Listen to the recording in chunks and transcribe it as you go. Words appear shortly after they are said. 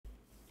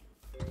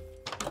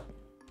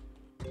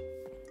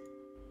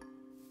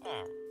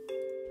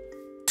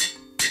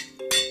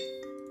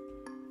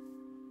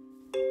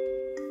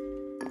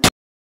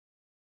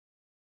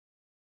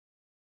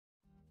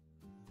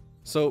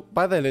So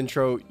by that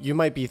intro, you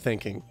might be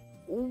thinking,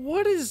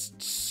 what is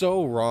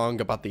so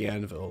wrong about the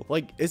anvil?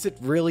 Like, is it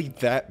really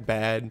that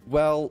bad?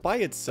 Well, by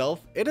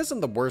itself, it isn't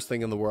the worst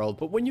thing in the world,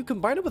 but when you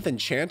combine it with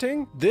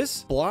enchanting,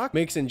 this block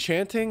makes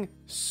enchanting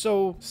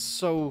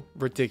so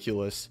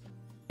ridiculous.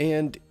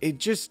 And it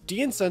just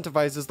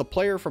de-incentivizes the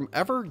player from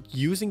ever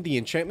using the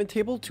enchantment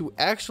table to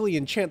actually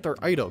enchant their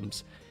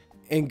items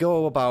and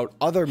go about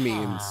other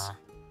means.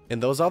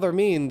 And those other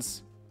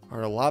means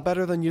are a lot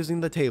better than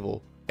using the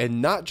table. And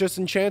not just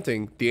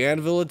enchanting, the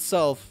anvil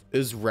itself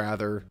is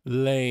rather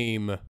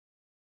lame.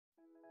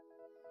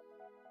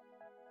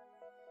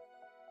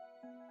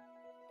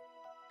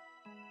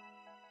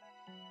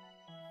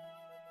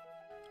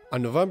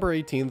 On November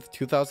 18th,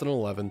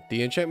 2011,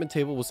 the enchantment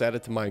table was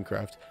added to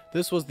Minecraft.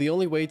 This was the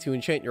only way to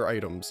enchant your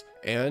items,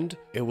 and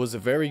it was a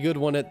very good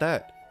one at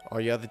that.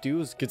 All you have to do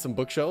is get some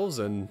bookshelves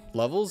and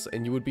levels,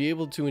 and you would be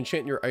able to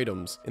enchant your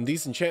items. And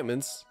these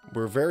enchantments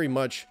were very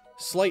much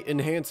slight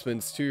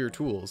enhancements to your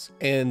tools,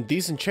 and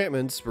these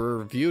enchantments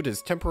were viewed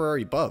as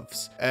temporary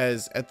buffs,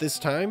 as at this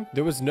time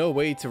there was no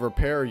way to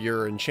repair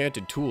your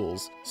enchanted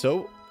tools.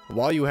 So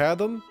while you had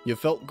them, you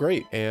felt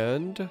great,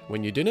 and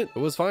when you didn't, it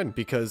was fine,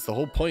 because the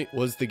whole point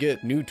was to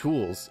get new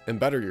tools and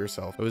better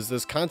yourself. It was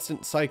this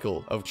constant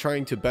cycle of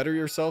trying to better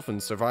yourself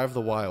and survive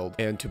the wild,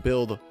 and to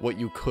build what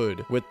you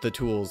could with the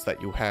tools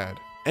that you had.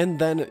 And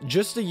then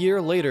just a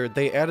year later,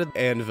 they added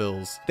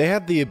anvils. They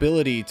had the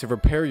ability to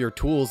repair your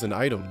tools and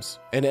items.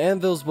 And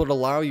anvils would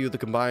allow you to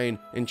combine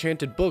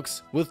enchanted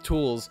books with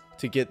tools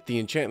to get the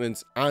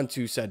enchantments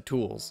onto said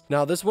tools.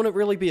 Now, this wouldn't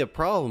really be a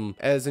problem,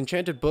 as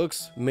enchanted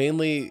books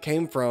mainly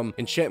came from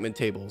enchantment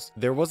tables.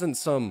 There wasn't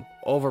some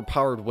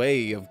overpowered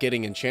way of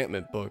getting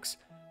enchantment books,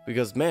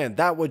 because man,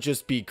 that would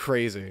just be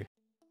crazy.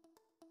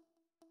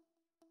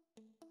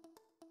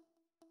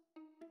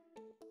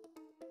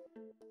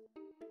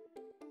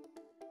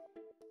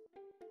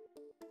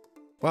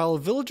 While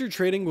villager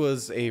trading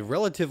was a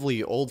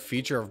relatively old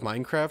feature of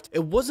Minecraft,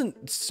 it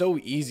wasn't so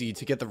easy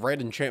to get the right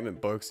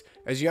enchantment books,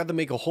 as you had to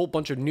make a whole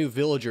bunch of new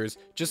villagers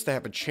just to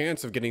have a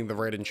chance of getting the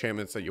right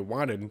enchantments that you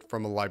wanted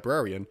from a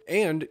librarian,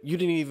 and you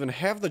didn't even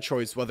have the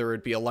choice whether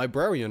it be a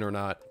librarian or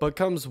not. But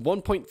comes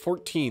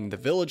 1.14, the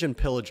Village and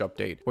Pillage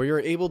update, where you're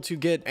able to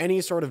get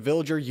any sort of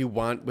villager you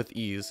want with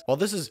ease. While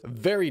this is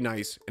very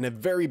nice and a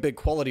very big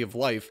quality of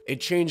life, it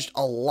changed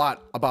a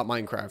lot about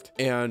Minecraft,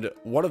 and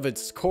one of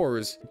its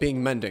cores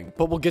being mending.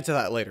 But we'll get to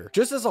that later.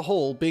 Just as a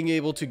whole, being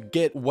able to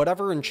get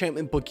whatever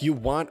enchantment book you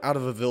want out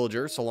of a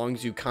villager, so long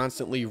as you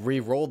constantly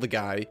re-roll the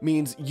guy,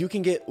 means you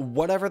can get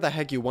whatever the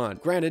heck you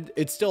want. Granted,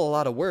 it's still a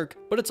lot of work,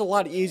 but it's a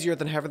lot easier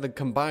than having to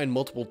combine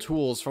multiple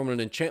tools from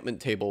an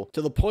enchantment table,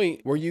 to the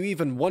point where you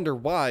even wonder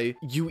why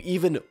you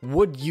even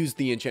would use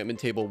the enchantment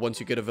table once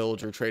you get a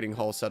villager trading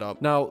hall set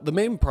up. Now, the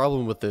main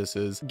problem with this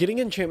is getting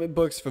enchantment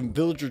books from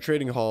villager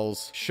trading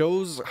halls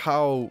shows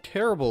how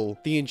terrible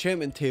the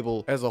enchantment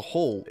table as a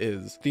whole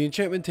is. The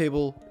enchantment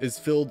table is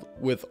filled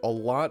with a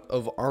lot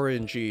of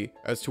RNG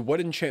as to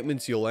what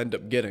enchantments you'll end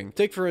up getting.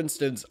 Take for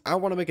instance, I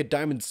want to make a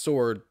diamond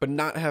sword but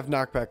not have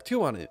knockback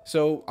 2 on it,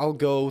 so I'll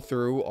go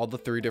through all the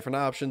 3 different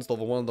options: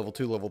 level 1, level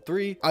 2, level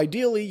 3.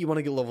 Ideally you want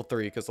to get level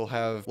 3 because they'll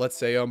have, let's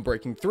say,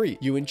 Unbreaking 3.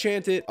 You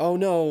enchant it, oh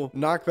no,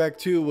 knockback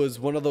 2 was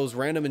one of those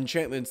random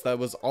enchantments that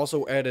was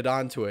also added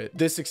onto it.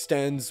 This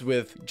extends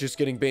with just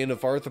getting Bane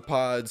of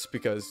Arthropods,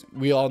 because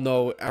we all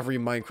know every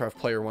Minecraft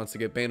player wants to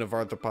get Bane of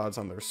Arthropods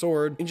on their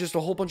sword, and just a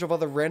whole bunch of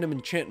other random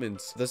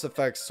enchantments. This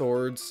affects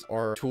swords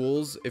or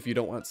tools if you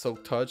don't want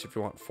Silk Touch, if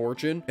you want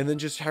Fortune, and then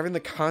just having to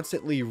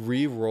constantly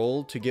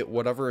re-roll to get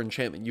whatever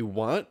enchantment you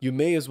want. You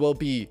may as well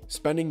be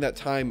spending that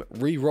time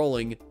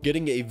re-rolling,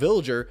 getting a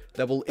villager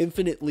that will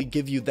infinitely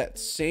give you that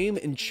same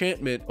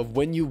enchantment of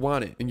when you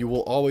want it, and you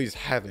will always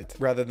have it,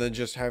 rather than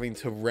just having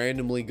to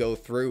randomly go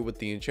through with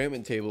the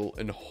enchantment table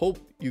and hope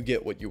you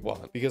get what you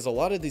want. Because a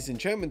lot of these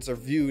enchantments are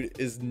viewed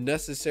as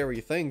necessary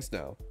things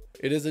now.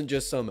 It isn't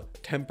just some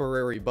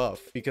temporary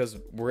buff, because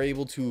we're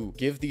able to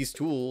give these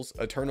tools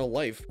eternal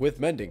life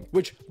with mending,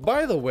 which,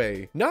 by the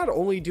way, not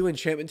only do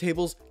enchantment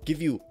tables give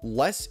you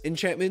less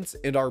enchantments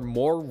and are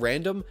more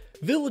random,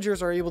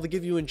 villagers are able to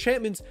give you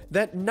enchantments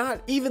that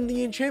not even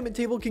the enchantment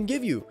table can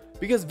give you,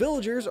 because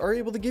villagers are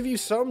able to give you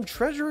some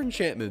treasure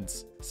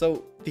enchantments.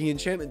 So the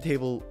enchantment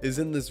table is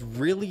in this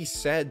really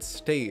sad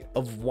state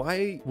of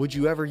why would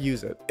you ever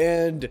use it?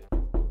 And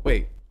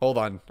wait, hold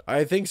on.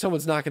 I think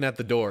someone's knocking at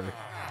the door.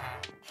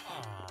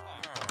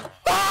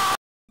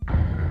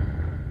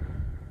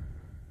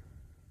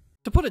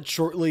 To put it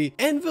shortly,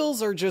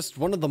 anvils are just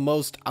one of the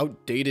most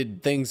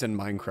outdated things in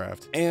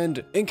Minecraft,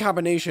 and in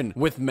combination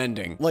with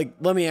mending. Like,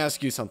 let me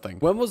ask you something.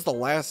 When was the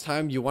last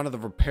time you wanted to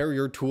repair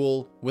your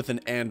tool with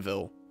an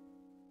anvil?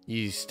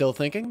 You still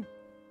thinking?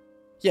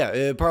 Yeah,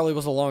 it probably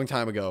was a long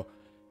time ago.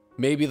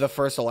 Maybe the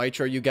first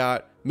elytra you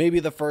got, maybe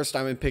the first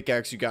diamond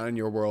pickaxe you got in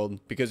your world,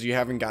 because you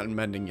haven't gotten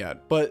mending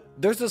yet. But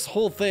there's this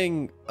whole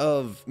thing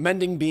of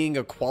mending being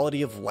a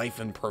quality of life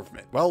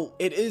improvement. Well,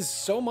 it is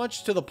so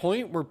much to the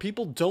point where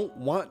people don't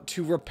want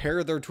to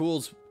repair their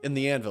tools in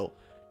the anvil.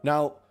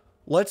 Now,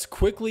 Let's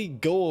quickly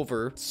go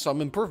over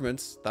some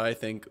improvements that I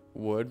think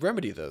would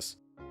remedy this.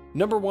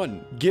 Number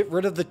 1, get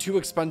rid of the too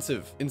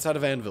expensive inside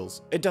of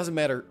Anvils. It doesn't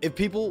matter. If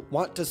people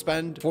want to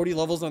spend 40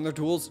 levels on their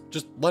tools,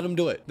 just let them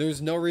do it.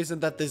 There's no reason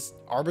that this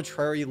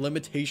arbitrary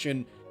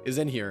limitation is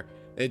in here.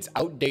 It's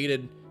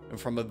outdated and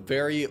from a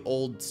very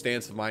old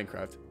stance of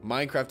Minecraft.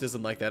 Minecraft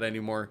isn't like that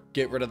anymore.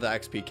 Get rid of the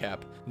XP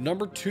cap.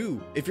 Number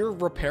 2, if you're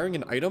repairing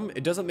an item,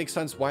 it doesn't make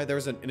sense why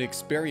there's an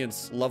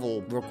experience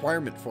level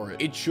requirement for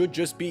it. It should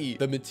just be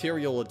the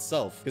material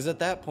itself. Because at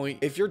that point,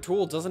 if your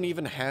tool doesn't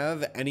even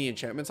have any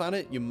enchantments on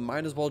it, you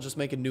might as well just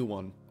make a new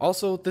one.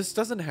 Also, this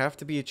doesn't have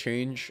to be a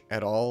change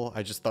at all.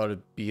 I just thought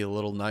it'd be a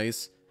little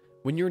nice.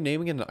 When you're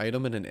naming an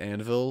item in an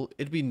anvil,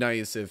 it'd be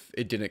nice if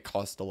it didn't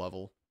cost a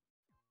level.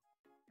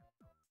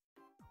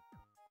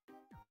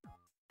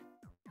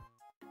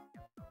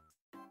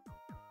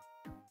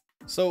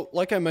 So,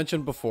 like I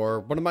mentioned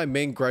before, one of my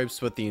main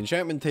gripes with the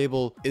enchantment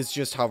table is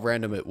just how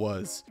random it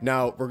was.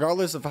 Now,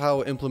 regardless of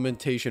how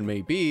implementation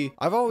may be,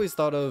 I've always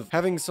thought of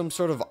having some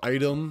sort of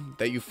item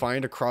that you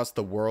find across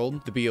the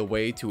world to be a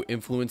way to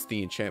influence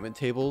the enchantment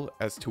table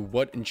as to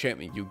what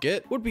enchantment you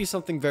get would be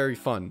something very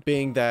fun,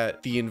 being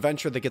that the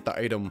inventor that get the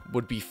item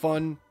would be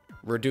fun,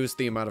 reduce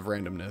the amount of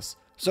randomness.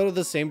 So to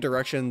the same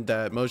direction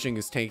that Mojang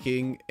is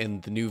taking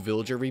in the new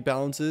villager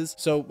rebalances.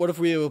 So what if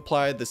we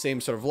applied the same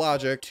sort of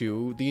logic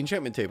to the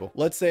enchantment table?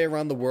 Let's say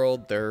around the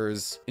world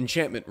there's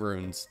enchantment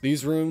runes.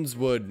 These runes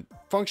would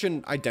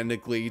function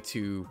identically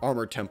to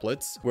armor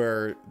templates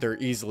where they're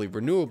easily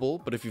renewable,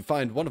 but if you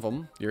find one of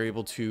them, you're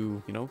able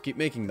to, keep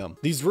making them.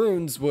 These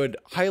runes would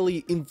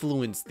highly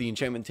influence the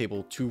enchantment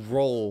table to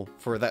roll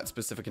for that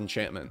specific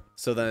enchantment.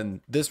 So then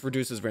this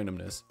reduces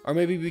randomness. Or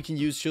maybe we can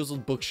use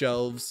chiseled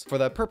bookshelves for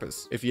that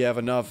purpose. If you have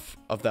enough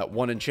of that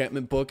one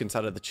enchantment book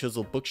inside of the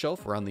chiseled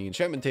bookshelf around the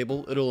enchantment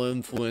table, it'll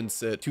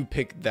influence it to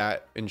pick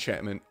that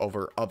enchantment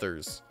over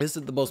others. This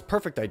isn't the most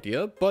perfect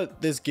idea,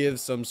 but this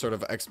gives some sort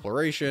of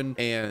exploration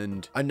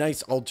and a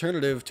nice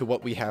alternative to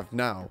what we have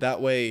now.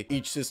 That way,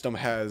 each system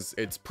has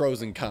its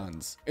pros and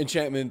cons.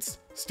 Enchantments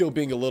still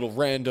being a little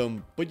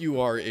random, but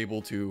you are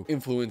able to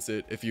influence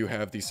it if you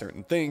have these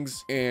certain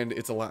things, and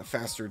it's a lot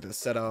faster to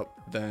set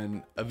up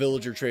than a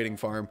villager trading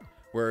farm.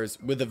 Whereas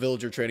with a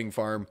villager trading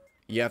farm,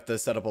 you have to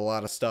set up a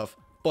lot of stuff,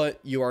 but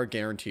you are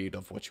guaranteed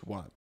of what you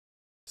want.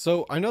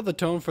 So I know the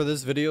tone for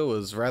this video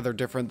is rather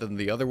different than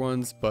the other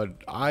ones,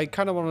 but I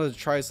kind of wanted to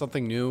try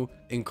something new,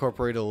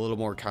 incorporate a little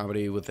more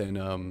comedy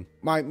within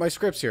my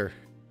scripts here.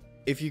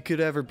 If you could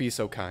ever be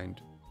so kind,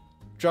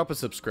 drop a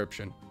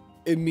subscription.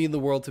 It'd mean the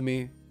world to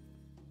me.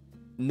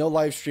 No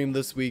live stream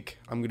this week.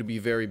 I'm going to be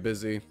very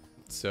busy,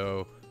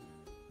 so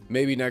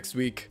maybe next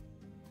week.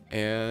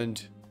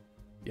 And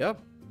yeah.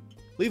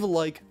 Leave a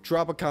like,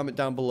 drop a comment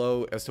down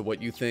below as to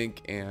what you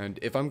think and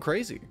if I'm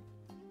crazy.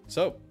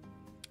 So,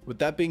 with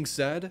that being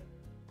said,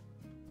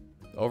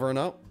 over and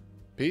out.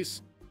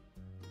 Peace.